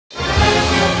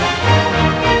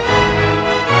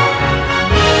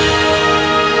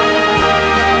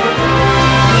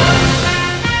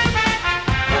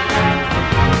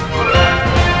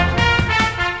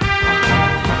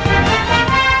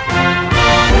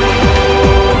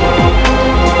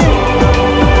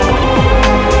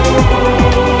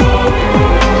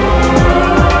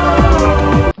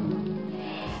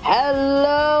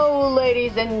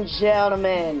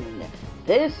gentlemen,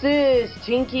 this is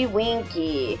Tinky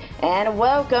Winky, and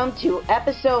welcome to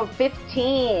episode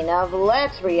 15 of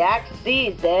Let's React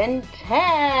Season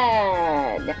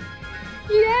 10!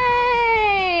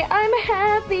 Yay! I'm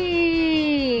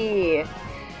happy!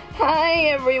 Hi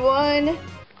everyone!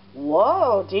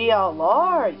 Whoa,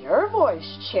 DLR, your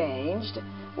voice changed.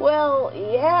 Well,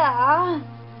 yeah.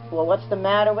 Well, what's the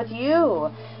matter with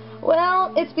you?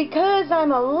 Well, it's because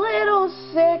I'm a little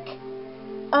sick.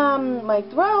 My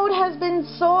throat has been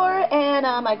sore, and,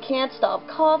 I can't stop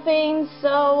coughing,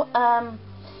 so,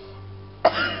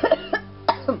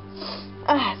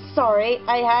 sorry,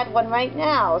 I had one right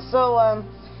now, so,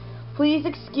 please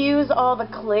excuse all the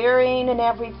clearing and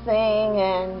everything,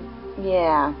 and,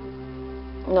 yeah.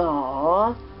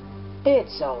 Aww,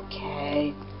 it's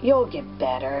okay. You'll get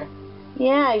better.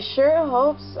 Yeah, I sure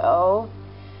hope so.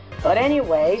 But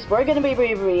anyways, we're going to be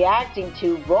reacting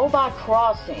to Robot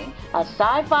Crossing, a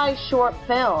sci-fi short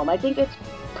film. I think it's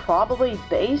probably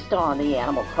based on the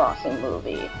Animal Crossing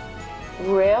movie.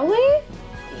 Really?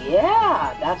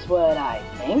 Yeah, that's what I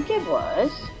think it was.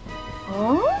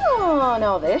 Oh,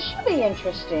 now this should be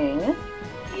interesting.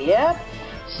 Yep.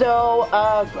 So,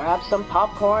 grab some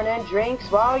popcorn and drinks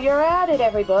while you're at it,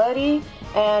 everybody.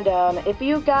 And, if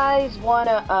you guys want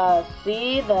to,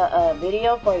 see the,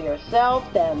 video for yourself,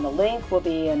 then the link will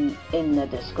be in the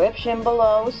description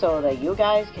below so that you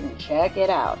guys can check it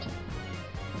out.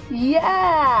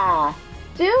 Yeah!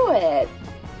 Do it!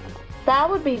 That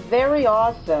would be very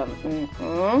awesome.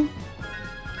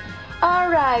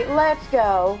 Alright, let's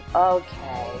go.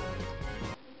 Okay.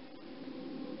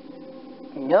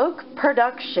 Nook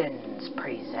Productions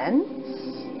presents...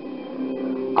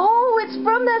 Oh, it's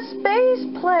from the space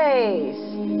place!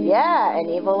 Yeah, an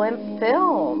Evil in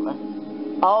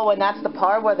Film. Oh, and that's the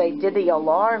part where they did the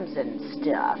alarms and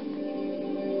stuff.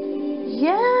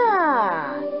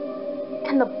 Yeah!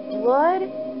 And the blood?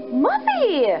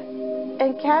 Muffy!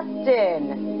 And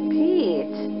Captain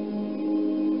Pete.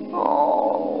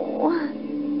 Oh.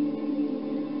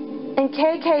 And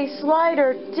KK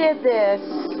Slider did this.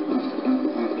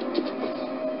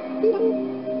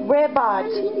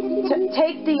 Ribbot,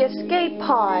 take the escape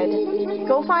pod.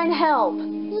 Go find help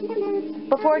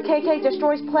before KK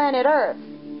destroys planet Earth.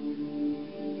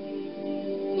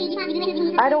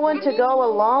 I don't want to go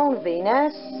alone,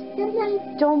 Venus.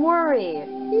 Don't worry.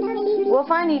 We'll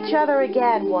find each other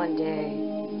again one day.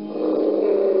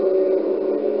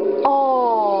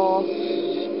 Oh.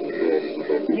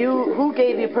 Who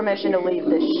gave you permission to leave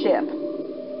this ship?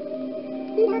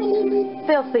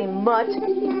 Filthy mutt.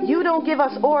 You don't give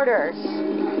us orders.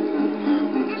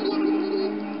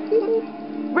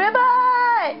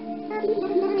 Ribbot!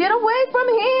 Get away from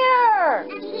here!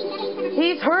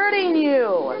 He's hurting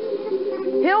you.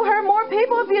 He'll hurt more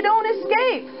people if you don't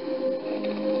escape.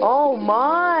 Oh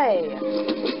my.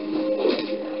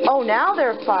 Oh, now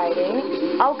they're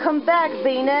fighting. I'll come back,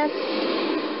 Venus.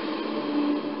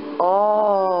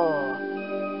 Oh.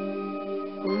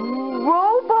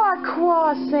 Robot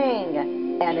Crossing,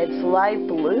 and it's light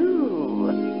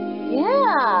blue.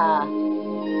 Yeah.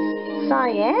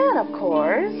 Cyan, of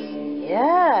course.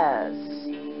 Yes.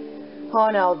 Oh,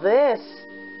 now this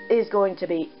is going to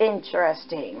be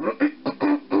interesting.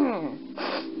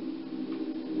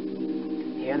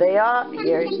 Here they are.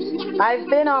 Here. I've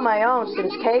been on my own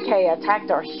since KK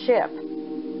attacked our ship.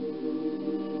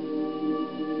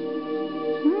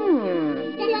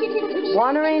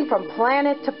 Wandering from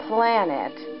planet to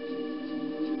planet.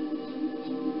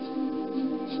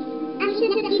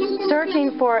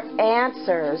 Searching for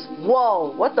answers.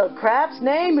 Whoa, what the crap's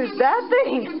name is that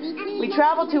thing? We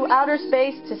travel to outer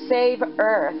space to save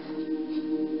Earth.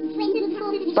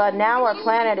 But now our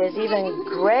planet is even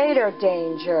greater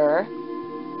danger.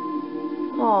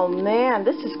 Oh man,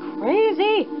 this is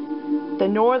crazy. The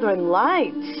Northern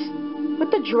Lights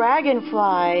with the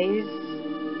dragonflies.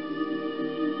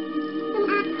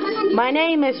 My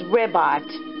name is Ribbot.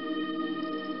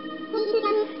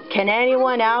 Can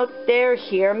anyone out there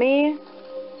hear me?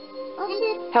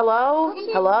 Hello?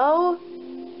 Hello?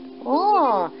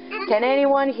 Oh, can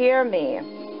anyone hear me?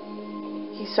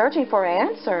 He's searching for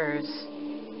answers.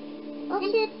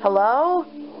 Hello?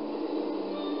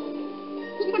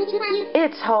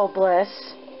 It's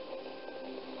hopeless.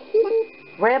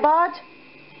 Ribbot?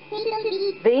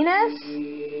 Venus?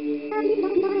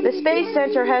 The Space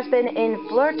Center has been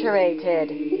infiltrated.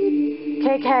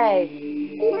 KK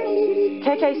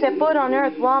set foot on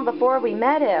Earth long before we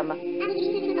met him.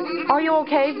 Are you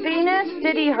okay, Venus?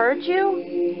 Did he hurt you?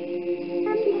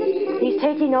 He's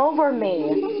taking over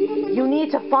me. You need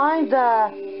to find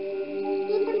the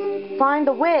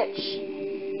witch.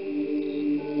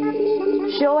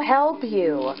 she'll help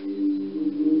you.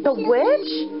 The witch?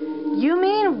 You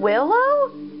mean Willow?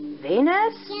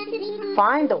 Venus?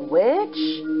 Find the witch?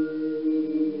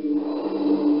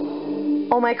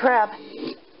 Oh my crap.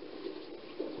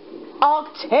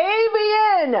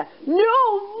 Octavian!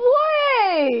 No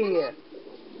way!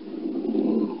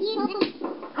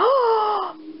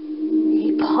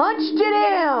 He punched at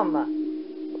him!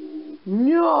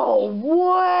 No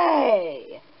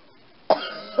way!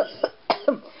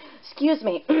 Excuse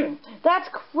me. That's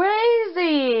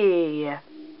crazy!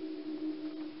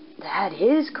 That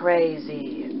is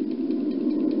crazy.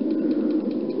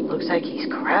 Looks like he's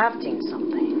crafting something.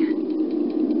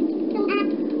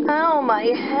 Ow, my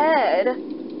head!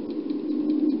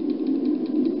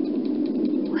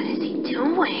 What is he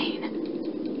doing?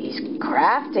 He's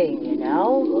crafting, you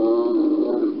know?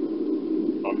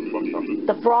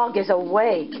 The frog is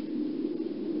awake.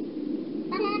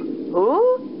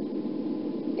 Who?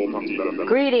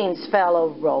 Greetings,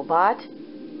 fellow robot.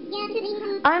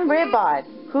 I'm Ribbot.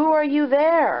 Who are you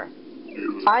there?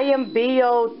 I am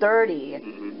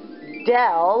BO30.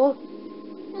 Del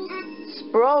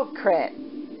Sprokrit.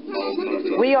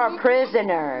 We are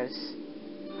prisoners.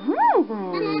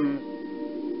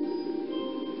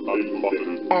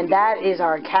 And that is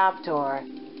our captor.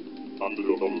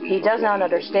 He does not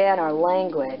understand our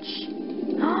language.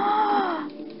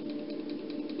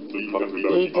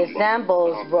 He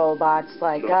disassembles robots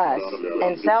like us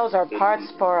and sells our parts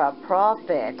for a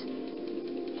profit.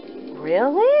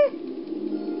 Really?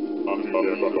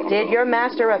 Did your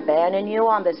master abandon you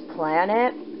on this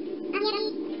planet?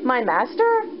 My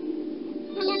master?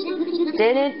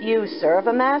 Didn't you serve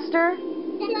a master?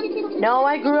 No,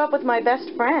 I grew up with my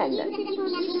best friend.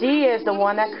 She is the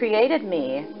one that created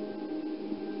me.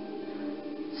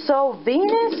 So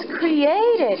Venus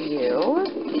created you?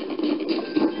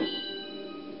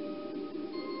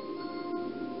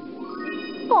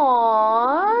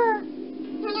 Aww.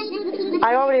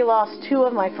 I already lost 2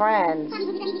 of my friends.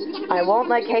 I won't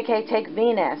let KK take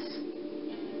Venus.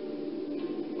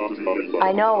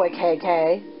 I know a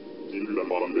KK.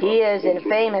 He is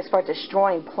infamous for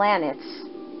destroying planets.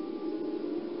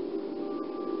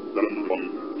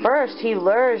 First, he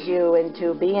lures you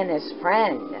into being his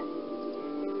friend.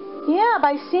 Yeah,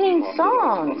 by singing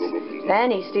songs.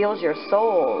 Then he steals your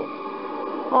soul.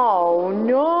 Oh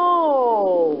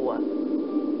no!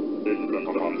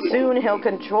 Soon he'll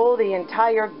control the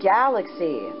entire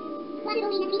galaxy.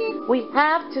 We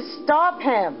have to stop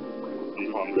him.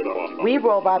 We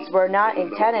robots were not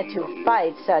intended to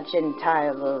fight such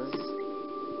entitlers.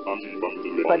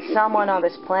 But someone on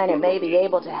this planet may be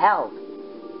able to help.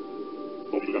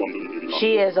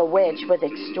 She is a witch with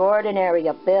extraordinary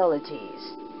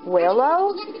abilities.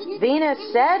 Willow? Venus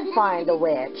said find the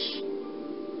witch.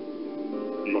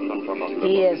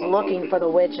 He is looking for the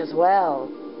witch as well.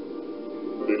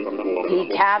 He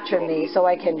captured me so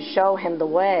I can show him the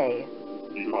way.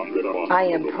 I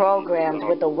am programmed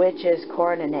with the witch's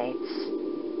coordinates.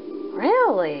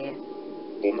 Really?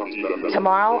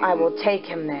 Tomorrow I will take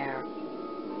him there.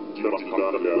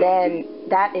 Then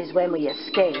that is when we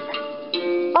escape.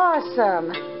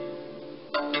 Awesome!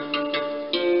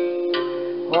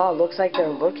 Well, looks like they're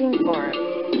looking for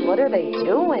him. What are they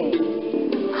doing?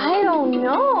 I don't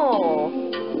know.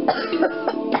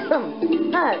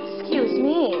 Excuse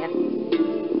me.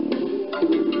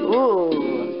 Ooh.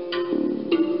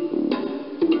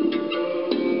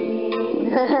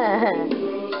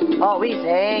 Oh, he's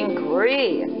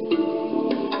angry.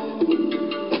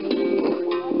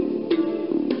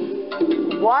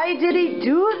 Why did he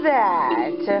do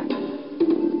that?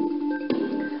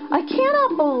 I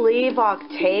cannot believe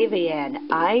Octavian.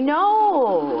 I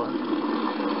know.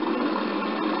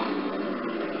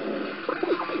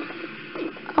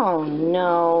 Oh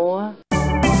no.